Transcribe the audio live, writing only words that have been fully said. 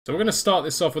So we're going to start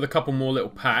this off with a couple more little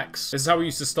packs. This is how we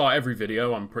used to start every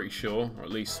video, I'm pretty sure. Or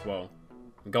at least, well,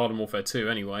 in Garden Warfare 2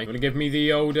 anyway. Going to give me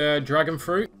the old dragon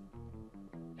fruit.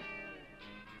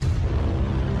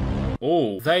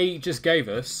 Oh, they just gave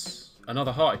us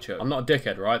another artichoke. I'm not a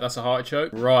dickhead, right? That's a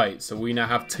artichoke. Right, so we now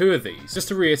have 2 of these. Just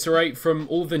to reiterate, from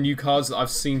all the new cards that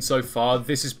I've seen so far,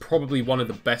 this is probably one of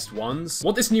the best ones.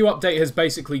 What this new update has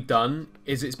basically done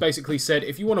is it's basically said,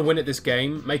 if you want to win at this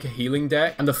game, make a healing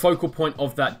deck, and the focal point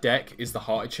of that deck is the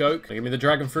artichoke. Now, give me the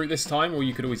dragon fruit this time, or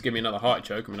you could always give me another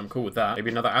artichoke. I mean, I'm cool with that.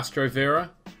 Maybe another Astro Vera.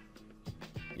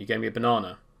 You gave me a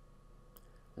banana.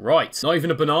 Right, not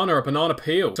even a banana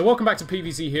peel. So welcome back to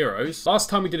PvZ Heroes. Last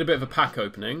time we did a bit of a pack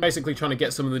opening, basically trying to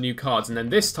get some of the new cards, and then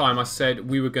this time I said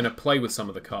we were going to play with some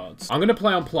of the cards. I'm going to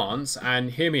play on plants,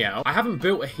 and hear me out. I haven't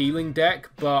built a healing deck,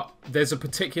 but there's a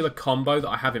particular combo that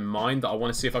I have in mind that I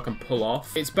want to see if I can pull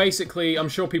off. It's basically, I'm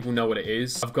sure people know what it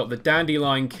is. I've got the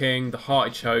Dandelion King, the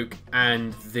Artichoke,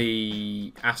 and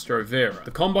the Astro Vera.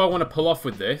 The combo I want to pull off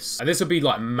with this, and this will be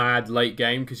like mad late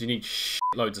game because you need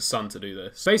loads of sun to do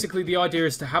this. Basically, the idea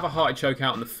is to have a Artichoke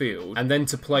out in the field, and then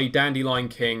to play Dandelion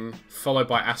King, followed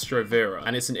by Astro Vera,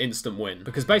 and it's an instant win.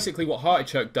 Because basically what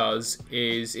Artichoke does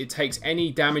is it takes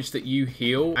any damage that you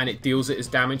heal, and it deals it as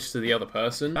damage to the other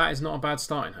person. That is not a bad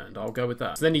starting hand, I'll go with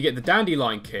that. So then you get the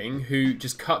Dandelion King, who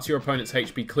just cuts your opponent's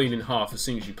HP clean in half as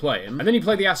soon as you play him. And then you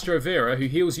play the Astro Vera, who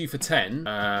heals you for 10.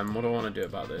 What do I want to do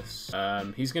about this?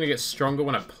 He's going to get stronger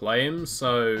when I play him,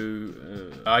 so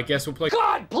I guess we'll play...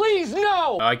 God, please,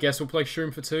 no! I guess we'll play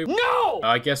Shroom for 2. No!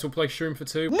 I guess we'll play Shroom for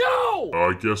 2. No!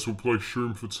 I guess we'll play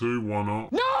Shroom for 2, why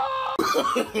not? No!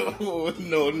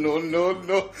 No, no, no,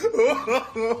 no.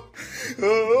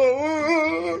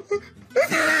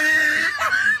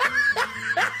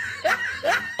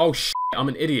 Oh, I'm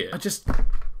an idiot.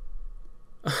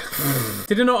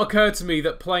 Did it not occur to me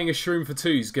that playing a Shroom for 2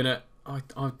 is gonna... I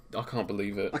can't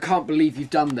believe it. I can't believe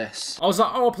you've done this. I was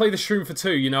like, oh, I'll play the Shroom for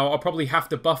 2, you know, I'll probably have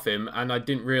to buff him, and I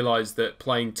didn't realise that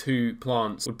playing 2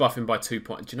 plants would buff him by 2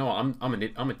 points. Do you know what,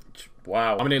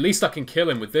 wow. I mean, at least I can kill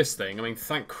him with this thing. I mean,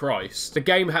 thank Christ. The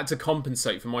game had to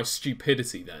compensate for my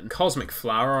stupidity then. Cosmic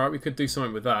Flower, alright, we could do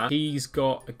something with that. He's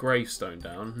got a gravestone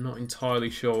down. I'm not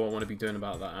entirely sure what I want to be doing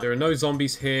about that. There are no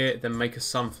zombies here, then make a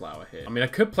sunflower here. I mean, I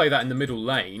could play that in the middle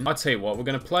lane. I'll tell you what, we're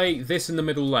going to play this in the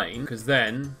middle lane, because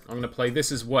then I'm going to play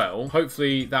this as well.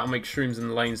 Hopefully, that'll make shrooms in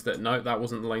the lanes that... No, that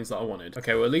wasn't the lanes that I wanted.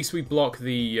 Okay, well, at least we block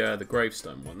the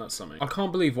gravestone one. That's something. I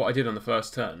can't believe what I did on the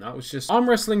first turn. That was just... Arm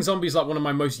wrestling zombies like one of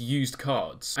my most used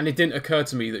cards, and it didn't occur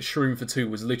to me that Shroom for 2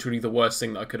 was literally the worst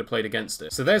thing that I could have played against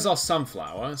it. So there's our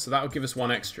sunflower, so that'll give us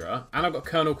 1 extra, and I've got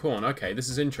kernel corn. Okay, this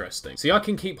is interesting. See, I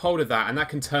can keep hold of that, and that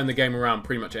can turn the game around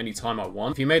pretty much any time I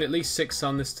want. If you made at least 6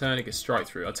 sun this turn, it gets strike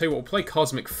through. I'll tell you what, we'll play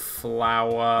Cosmic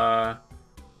Flower.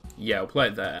 Yeah, we'll play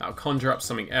it there. I'll conjure up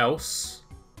something else,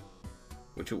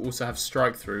 which will also have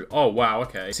strike through. Oh, wow,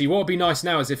 okay. See, what would be nice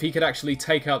now is if he could actually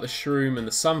take out the shroom and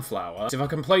the sunflower. So if I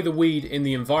can play the weed in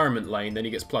the environment lane, then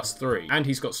he gets +3. And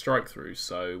he's got strike through,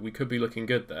 so we could be looking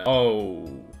good there.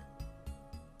 Oh.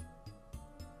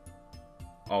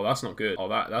 Oh, that's not good. Oh,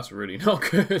 that's really not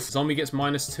good. Zombie gets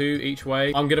 -2 each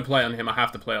way. I'm going to play it on him. I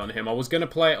have to play it on him. I was going to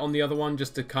play it on the other one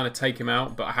just to kind of take him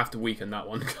out, but I have to weaken that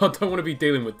one. I don't want to be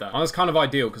dealing with that. And that's kind of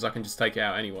ideal because I can just take it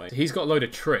out anyway. He's got a load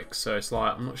of tricks, so it's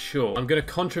like, I'm not sure. I'm going to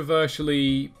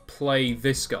controversially play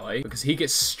this guy because he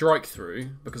gets strike through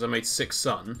because I made 6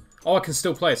 sun. Oh, I can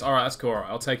still play this. Alright, that's cool. Alright,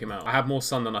 I'll take him out. I have more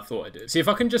sun than I thought I did. See, if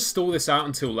I can just stall this out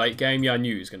until late game, yeah, I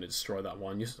knew he was going to destroy that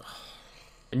one.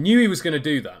 I knew he was going to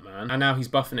do that, man. And now he's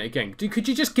buffing it again. Dude, could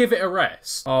you just give it a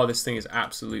rest? Oh, this thing is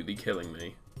absolutely killing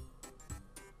me.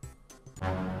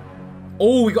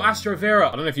 Oh, we got Astro Vera.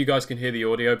 I don't know if you guys can hear the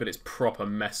audio, but it's proper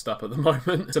messed up at the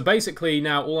moment. So basically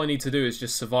now all I need to do is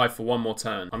just survive for 1 more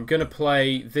turn. I'm going to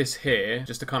play this here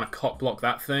just to kind of cock block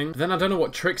that thing. But then I don't know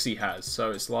what tricks he has. So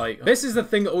it's like, this is the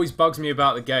thing that always bugs me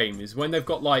about the game is when they've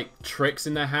got like tricks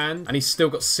in their hand and he's still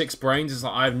got 6 brains. It's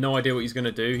like, I have no idea what he's going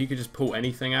to do. He could just pull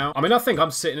anything out. I mean, I think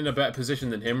I'm sitting in a better position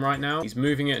than him right now. He's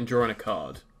moving it and drawing a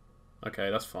card.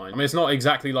 Okay, that's fine. I mean, it's not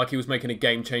exactly like he was making a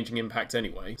game-changing impact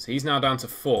anyway. So he's now down to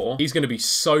 4. He's going to be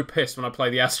so pissed when I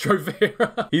play the Astro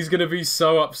Vera. He's going to be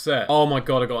so upset. Oh my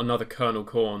god, I got another kernel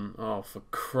corn. Oh, for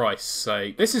Christ's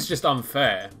sake. This is just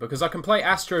unfair, because I can play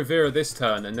Astro Vera this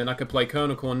turn, and then I can play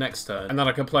kernel corn next turn, and then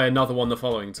I can play another one the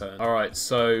following turn. Alright,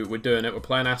 so we're doing it. We're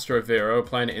playing Astro Vera. We're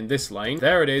playing it in this lane.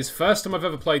 There it is. First time I've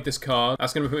ever played this card.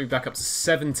 That's going to put me back up to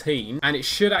 17, and it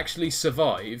should actually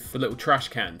survive the little trash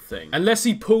can thing. Unless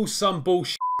he pulls some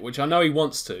bullshit which I know he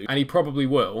wants to, and he probably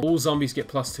will, all zombies get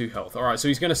 +2 health. Alright, so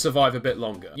he's going to survive a bit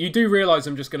longer. You do realise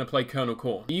I'm just going to play Colonel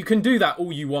Corn. You can do that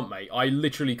all you want, mate. I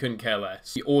literally couldn't care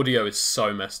less. The audio is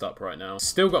so messed up right now.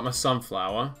 Still got my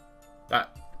sunflower.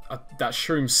 That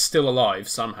shroom's still alive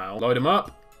somehow. Load him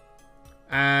up.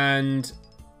 And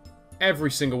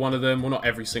every single one of them, well, not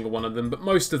every single one of them, but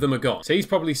most of them are gone. So he's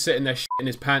probably sitting there in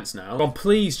his pants now. Go on,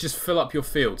 please just fill up your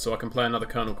field so I can play another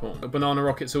Colonel Corn. The banana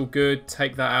rocket's all good.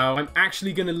 Take that out. I'm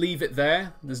actually going to leave it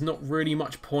there. There's not really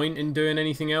much point in doing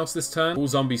anything else this turn. All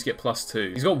zombies get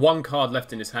 +2. He's got 1 card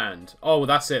left in his hand. Oh, well,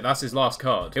 that's it. That's his last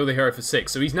card. Heal the hero for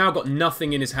 6. So he's now got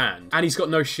nothing in his hand. And he's got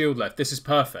no shield left. This is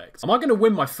perfect. Am I going to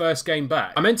win my first game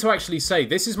back? I meant to actually say,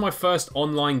 this is my first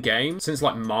online game since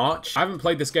like March. I haven't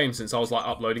played this game since I was like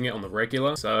uploading it on the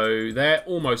regular. So they're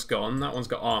almost gone. That one's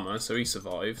got armor, so he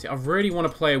survived. I really want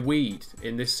to play a weed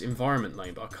in this environment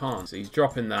lane, but I can't. So he's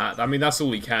dropping that. I mean, that's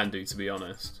all he can do, to be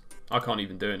honest. I can't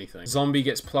even do anything. Zombie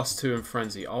gets +2 in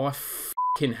frenzy. Oh, I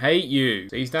f***ing hate you.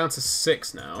 So he's down to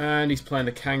 6 now. And he's playing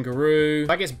the kangaroo.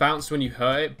 That gets bounced when you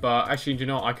hurt it, but actually, do you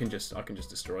know what? I can just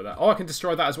destroy that. Oh, I can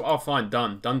destroy that as well. Oh, fine.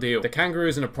 Done. Done deal. The kangaroo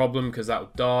isn't a problem because that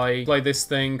will die. Play this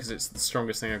thing because it's the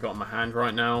strongest thing I've got in my hand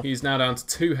right now. He's now down to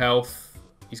 2 health.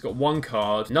 He's got 1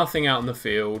 card, nothing out in the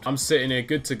field. I'm sitting here,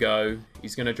 good to go.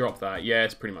 He's going to drop that. Yeah,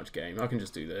 it's pretty much game. I can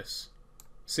just do this.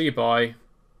 See you, bye.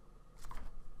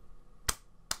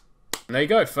 And there you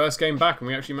go, first game back, and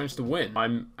we actually managed to win.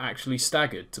 I'm actually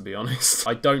staggered, to be honest.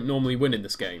 I don't normally win in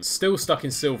this game. Still stuck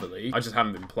in Silver League. I just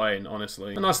haven't been playing,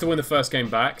 honestly. But nice to win the first game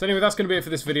back. So anyway, that's going to be it for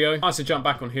this video. Nice to jump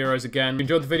back on Heroes again. If you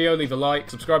enjoyed the video, leave a like.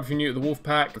 Subscribe if you're new to the Wolf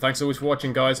Pack. Thanks always for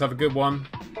watching, guys. Have a good one.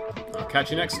 I'll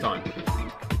catch you next time.